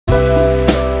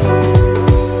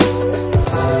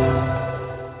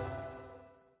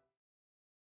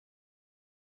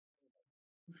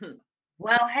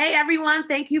Well, hey everyone,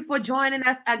 thank you for joining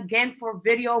us again for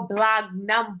video blog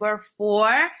number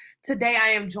 4. Today I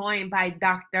am joined by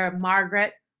Dr.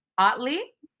 Margaret Ottley.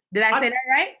 Did I say that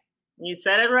right? You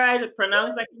said it right. It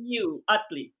pronounced like you,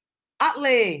 Ottley.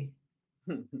 Ottley.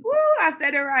 Woo, I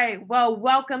said it right. Well,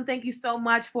 welcome. Thank you so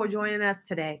much for joining us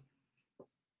today.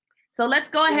 So let's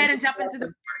go ahead and jump into the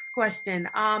first question.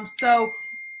 So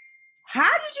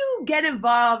how did you get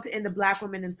involved in the Black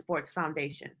Women in Sports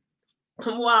Foundation?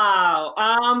 Wow.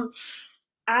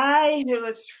 I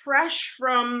was fresh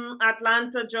from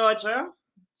Atlanta, Georgia,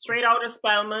 straight out of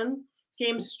Spelman,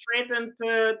 came straight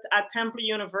into at Temple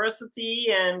University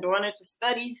and wanted to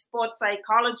study sports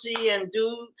psychology and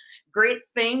do great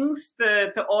things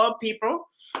to all people.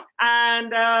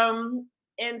 And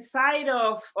inside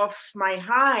of my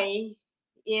high,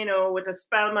 with a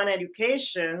Spelman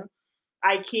education,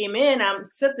 I came in, I'm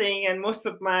sitting in most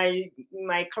of my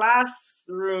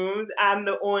classrooms. I'm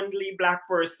the only Black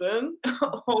person,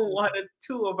 or one or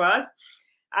two of us.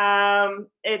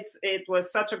 It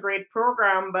was such a great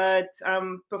program, but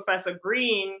Professor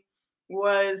Green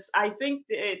was, I think,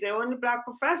 the only Black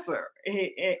professor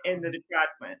in the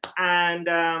department. And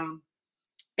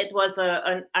it was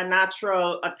a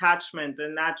natural attachment, a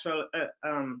natural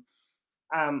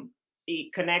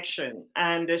connection.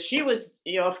 And she was,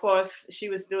 of course, she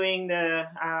was doing the,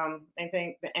 I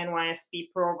think, the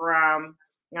NYSP program,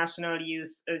 National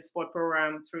Youth Sport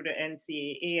Program through the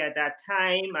NCAA at that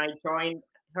time. I joined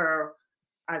her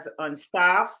as on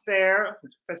staff there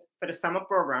for the summer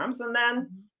programs. And then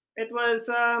it was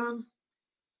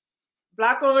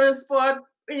Black Women in Sport,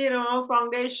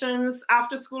 Foundation's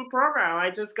after school program. I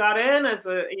just got in as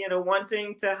a,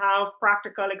 wanting to have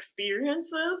practical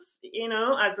experiences,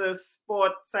 as a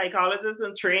sport psychologist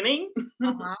in training.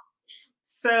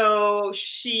 So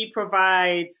she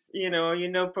provides,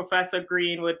 Professor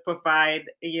Green would provide,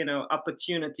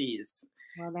 opportunities.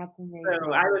 Well, that's amazing.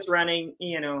 So I was running,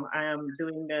 I am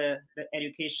doing the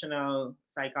educational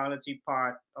psychology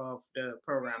part of the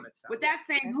program itself. With that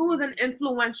saying, who is an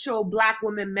influential Black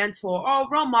woman mentor or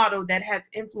role model that has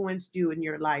influenced you in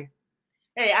your life?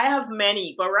 Hey, I have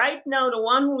many, but right now the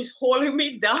one who is holding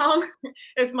me down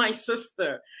is my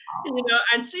sister,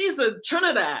 and she's in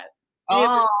Trinidad.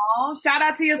 Oh, shout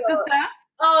out to your sister.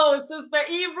 Oh, Sister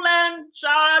Evelyn,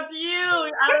 shout out to you.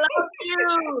 I love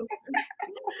you.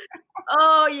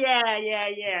 Oh, yeah.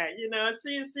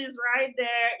 She's right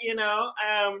there,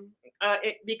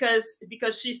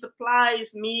 because she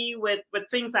supplies me with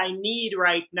things I need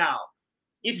right now.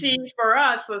 You see, for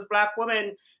us as Black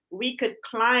women, we could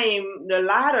climb the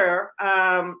ladder.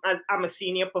 I'm a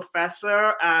senior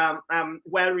professor. I'm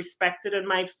well respected in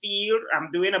my field.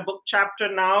 I'm doing a book chapter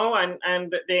now,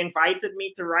 and they invited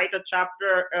me to write a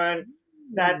chapter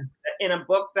that in a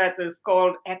book that is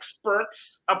called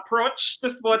 "Experts Approach to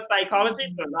Sports Psychology."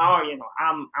 So now,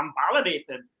 I'm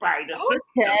validated by the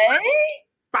system.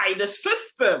 By the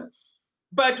system.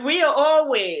 But we are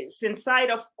always, inside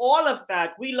of all of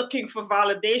that, we're looking for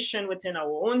validation within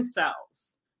our own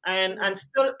selves. And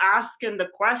still asking the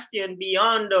question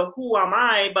beyond the who am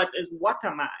I, but is what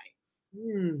am I?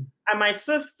 And my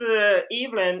sister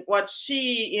Evelyn, what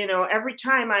she, every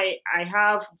time I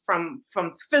have from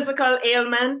physical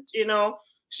ailment,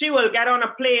 she will get on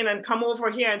a plane and come over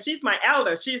here, and she's my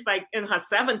elder. She's like in her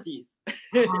 70s.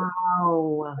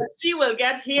 Wow. She will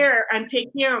get here and take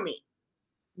care of me.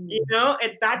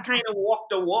 It's that kind of walk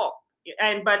the walk.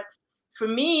 But for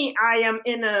me, I am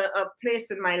in a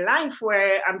place in my life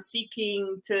where I'm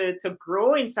seeking to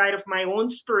grow inside of my own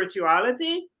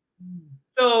spirituality.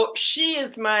 So she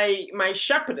is my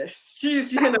shepherdess.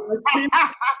 She's, she's my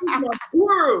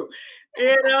guru.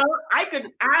 I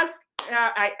could ask,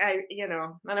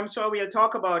 and I'm sure we'll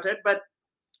talk about it, but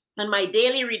in my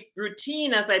daily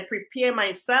routine, as I prepare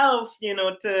myself,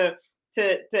 to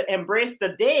embrace the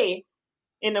day,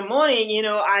 in the morning,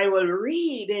 I will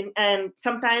read, and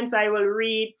sometimes I will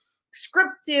read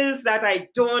scriptures that I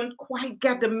don't quite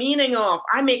get the meaning of.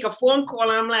 I make a phone call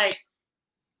and I'm like,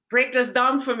 break this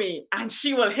down for me. And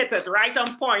she will hit it right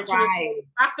on point. She will go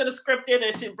back to the scripture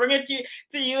and she'll bring it to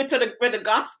you with the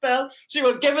gospel. She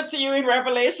will give it to you in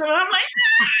Revelation. And I'm like,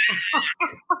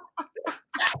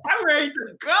 I'm ready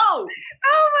to go.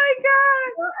 Oh my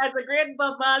God. As a great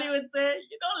Bob Marley would say,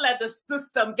 you don't let the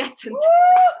system get into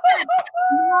it.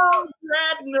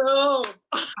 No.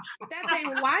 That's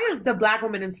saying, why is the Black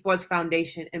Women in Sports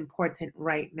Foundation important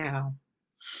right now?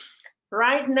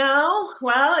 Right now,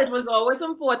 well, it was always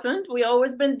important. We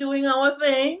always been doing our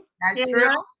thing. That's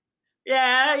true.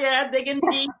 Yeah, digging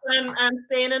deep and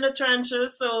staying in the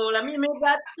trenches. So let me make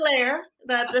that clear,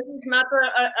 that this is not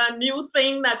a new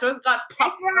thing that just got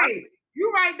popped. That's right.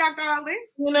 You're right, Dr. Ottley.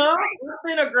 You know, I've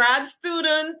been a grad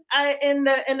student in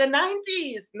the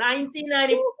 90s,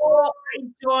 1994. I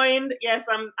joined. Yes,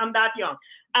 I'm that young.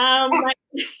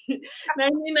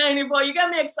 1994. You got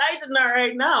me excited now,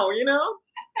 right now. You know,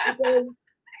 because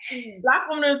Black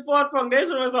Women in Sport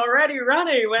Foundation was already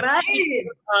running when I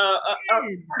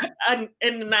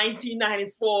in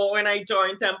 1994 when I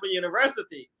joined Temple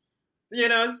University. You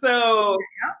know, so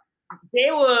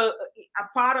they were a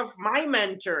part of my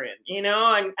mentoring, you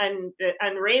know, and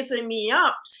raising me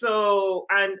up. So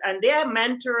and their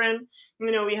mentoring,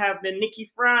 you know, we have the Nikki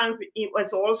Frank. It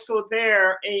was also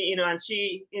there, you know, and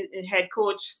she head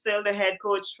coach, still the head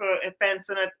coach for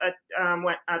fencing at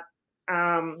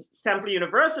Temple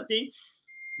University.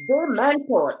 They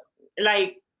mentored,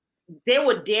 like they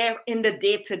were there in the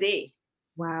day to day.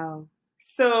 Wow.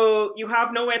 So you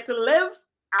have nowhere to live.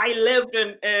 I lived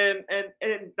in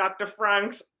Dr.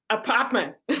 Frank's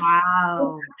apartment.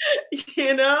 Wow.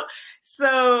 You know,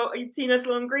 so Tina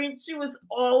Sloan Green, she was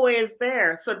always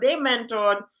there. So they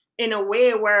mentored in a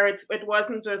way where it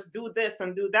wasn't just do this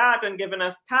and do that and giving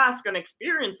us tasks and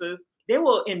experiences. They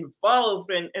were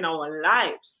involved in our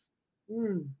lives.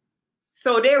 Mm.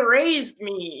 So they raised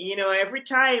me, you know, every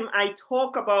time I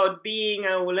talk about being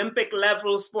an Olympic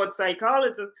level sports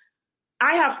psychologist,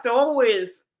 I have to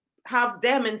always have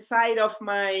them inside of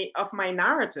my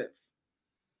narrative.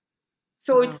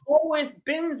 So it's always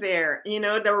been there, you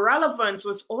know, the relevance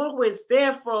was always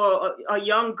there for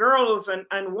young girls and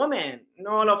women in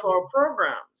all of our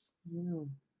programs. Mm.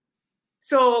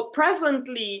 So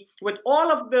presently, with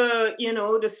all of the, you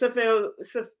know, the civic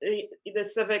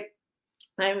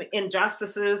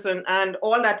injustices and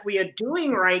all that we are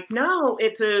doing right now,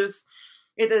 it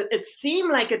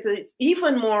seemed like it is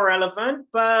even more relevant,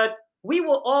 but we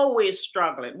were always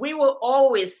struggling. We were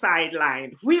always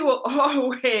sidelined. We were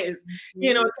always,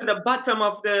 you know, to the bottom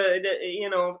of the you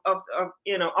know, of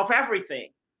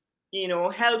everything, you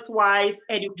know, health-wise,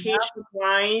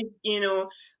 education-wise, you know,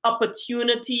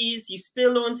 opportunities. You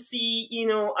still don't see, you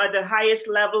know, at the highest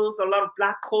levels, a lot of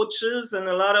Black coaches and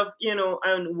a lot of, you know,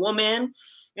 and women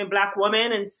and Black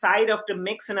women inside of the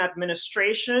mix in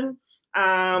administration.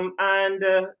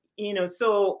 You know,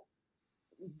 so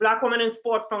Black Women in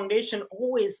Sport Foundation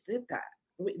always did that.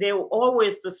 They were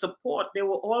always the support. They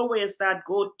were always that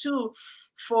go-to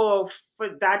for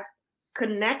that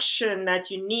connection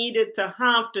that you needed to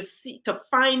have to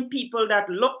find people that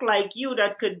look like you,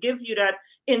 that could give you that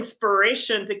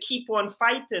inspiration to keep on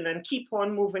fighting and keep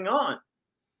on moving on.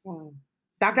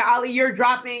 Dr. Ottley, you're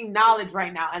dropping knowledge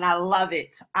right now, and I love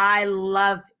it. I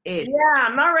love it. Yeah,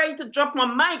 I'm not ready to drop my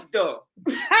mic, though.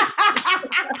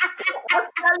 I'll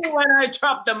tell you when I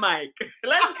drop the mic.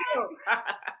 Let's go.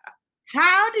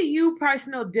 How do you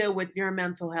personally deal with your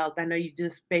mental health? I know you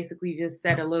just basically just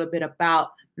said a little bit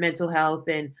about mental health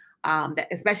and that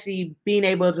especially being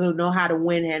able to know how to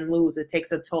win and lose, it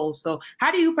takes a toll. So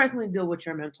how do you personally deal with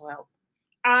your mental health?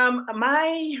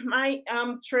 My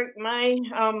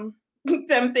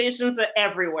temptations are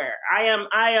everywhere. I am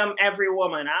every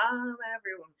woman. I'm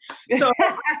every woman. So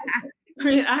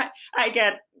I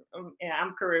get, yeah,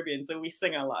 I'm Caribbean, so we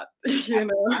sing a lot. You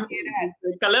know,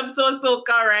 calypso, soca,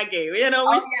 reggae. You know,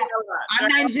 we sing a lot. I'm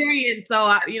Nigerian,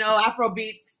 so you know, Afro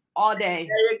beats all day.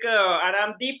 There you go. And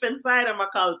I'm deep inside of my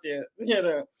culture. You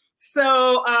know,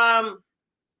 so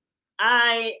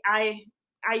I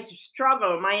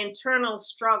struggle. My internal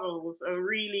struggles are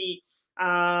really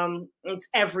it's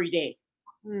every day.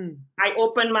 I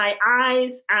open my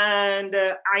eyes and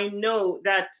I know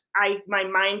that my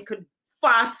mind could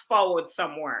fast forward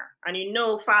somewhere. And you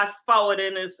know, fast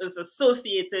forwarding is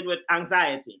associated with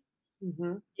anxiety.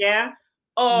 Yeah.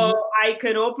 Or I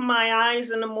can open my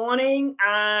eyes in the morning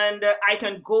and I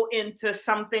can go into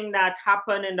something that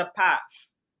happened in the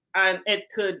past and it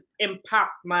could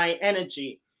impact my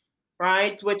energy,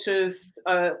 right? Which is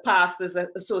past is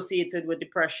associated with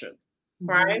depression,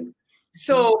 right?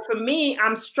 So for me,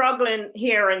 I'm struggling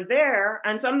here and there,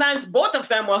 and sometimes both of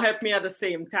them will help me at the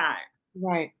same time.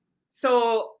 Right.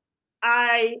 So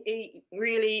I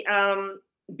really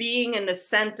being in the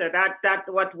center, that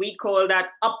what we call that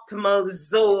optimal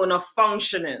zone of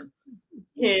functioning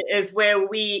is where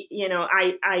we, you know,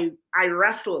 I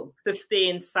wrestle to stay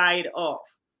inside of.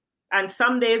 And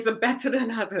some days are better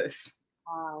than others.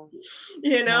 Wow.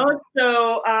 You know,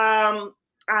 so I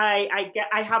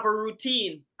have a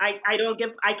routine. I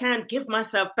can't give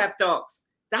myself pep talks.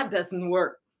 That doesn't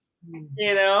work.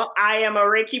 You know, I am a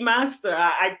Reiki master.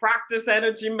 I practice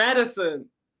energy medicine,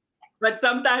 but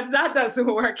sometimes that doesn't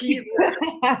work either.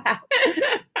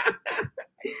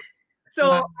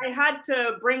 So I had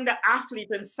to bring the athlete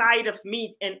inside of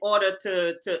me in order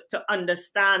to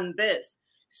understand this.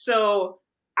 So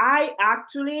I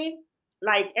actually,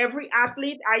 like every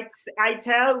athlete, I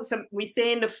tell some, we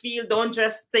say in the field, don't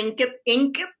just think it,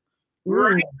 ink it,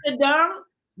 write it down.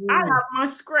 I have my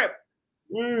script.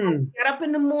 I get up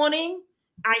in the morning,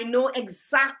 I know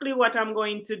exactly what I'm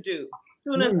going to do as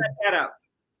soon as I get up.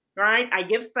 Right? I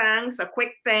give thanks, a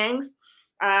quick thanks.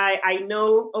 I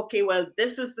know, okay, well,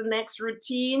 this is the next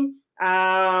routine.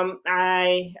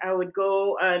 I would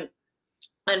go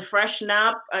and freshen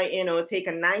up, you know, take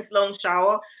a nice long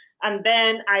shower, and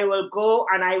then I will go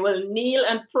and I will kneel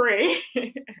and pray.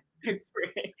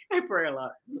 I pray a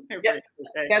lot.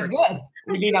 That's good.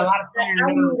 We need a lot of prayer.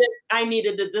 I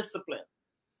needed the discipline,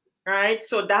 right?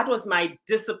 So that was my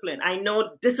discipline. I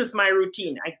know this is my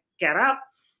routine. I get up,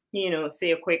 you know, say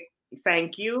a quick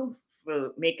thank you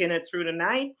for making it through the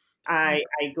night. I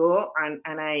go and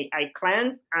I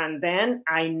cleanse, and then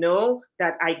I know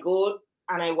that I go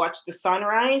and I watch the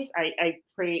sunrise. I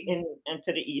pray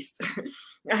into the east.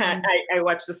 I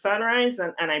watch the sunrise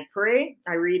and I pray.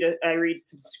 I read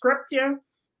some scripture,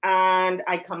 and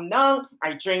I come down.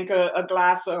 I drink a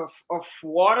glass of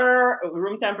water,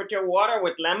 room temperature water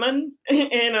with lemon,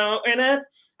 you know, in it.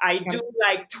 I do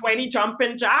like 20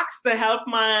 jumping jacks to help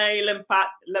my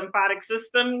lymphatic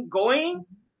system going.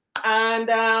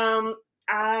 And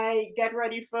I get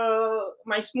ready for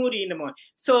my smoothie in the morning.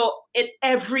 So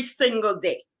every single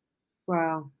day.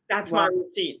 Wow. That's my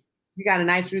routine. You got a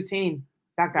nice routine,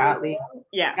 Dr. Ottley.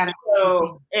 Yeah.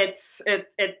 So it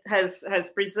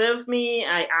has preserved me.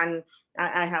 I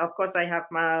have, of course, I have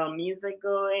my music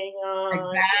going on.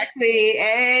 Exactly.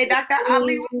 Hey, Dr.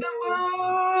 Ottley with the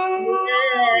move.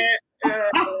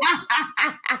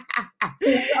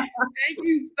 Thank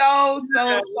you so much.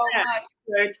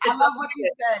 I love what you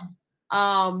said.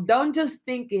 Don't just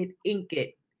think it, ink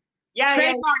it. Yeah.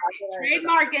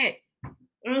 Trademark it.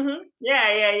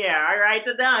 Yeah. I write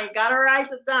it down. You gotta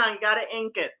write it down. You gotta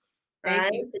ink it.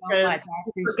 Right? Thank you so much. I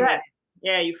appreciate it.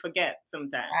 Yeah, you forget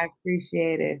sometimes. I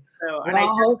appreciate it. So, and I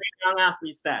just young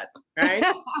athletes that, right?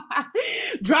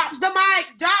 Drops the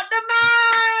mic, Dr.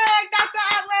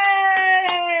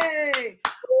 Ottley.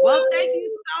 Well, thank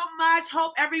you so much.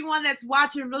 Hope everyone that's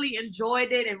watching really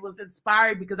enjoyed it and was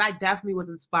inspired, because I definitely was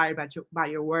inspired by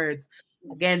your words.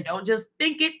 Again, don't just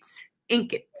think it,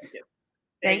 ink it.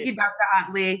 Thank you, Dr.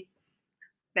 Ottley.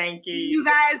 Thank you. See you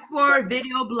guys for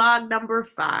video blog number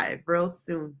 5 real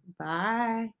soon.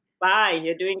 Bye. Bye.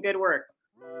 You're doing good work.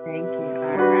 Thank you.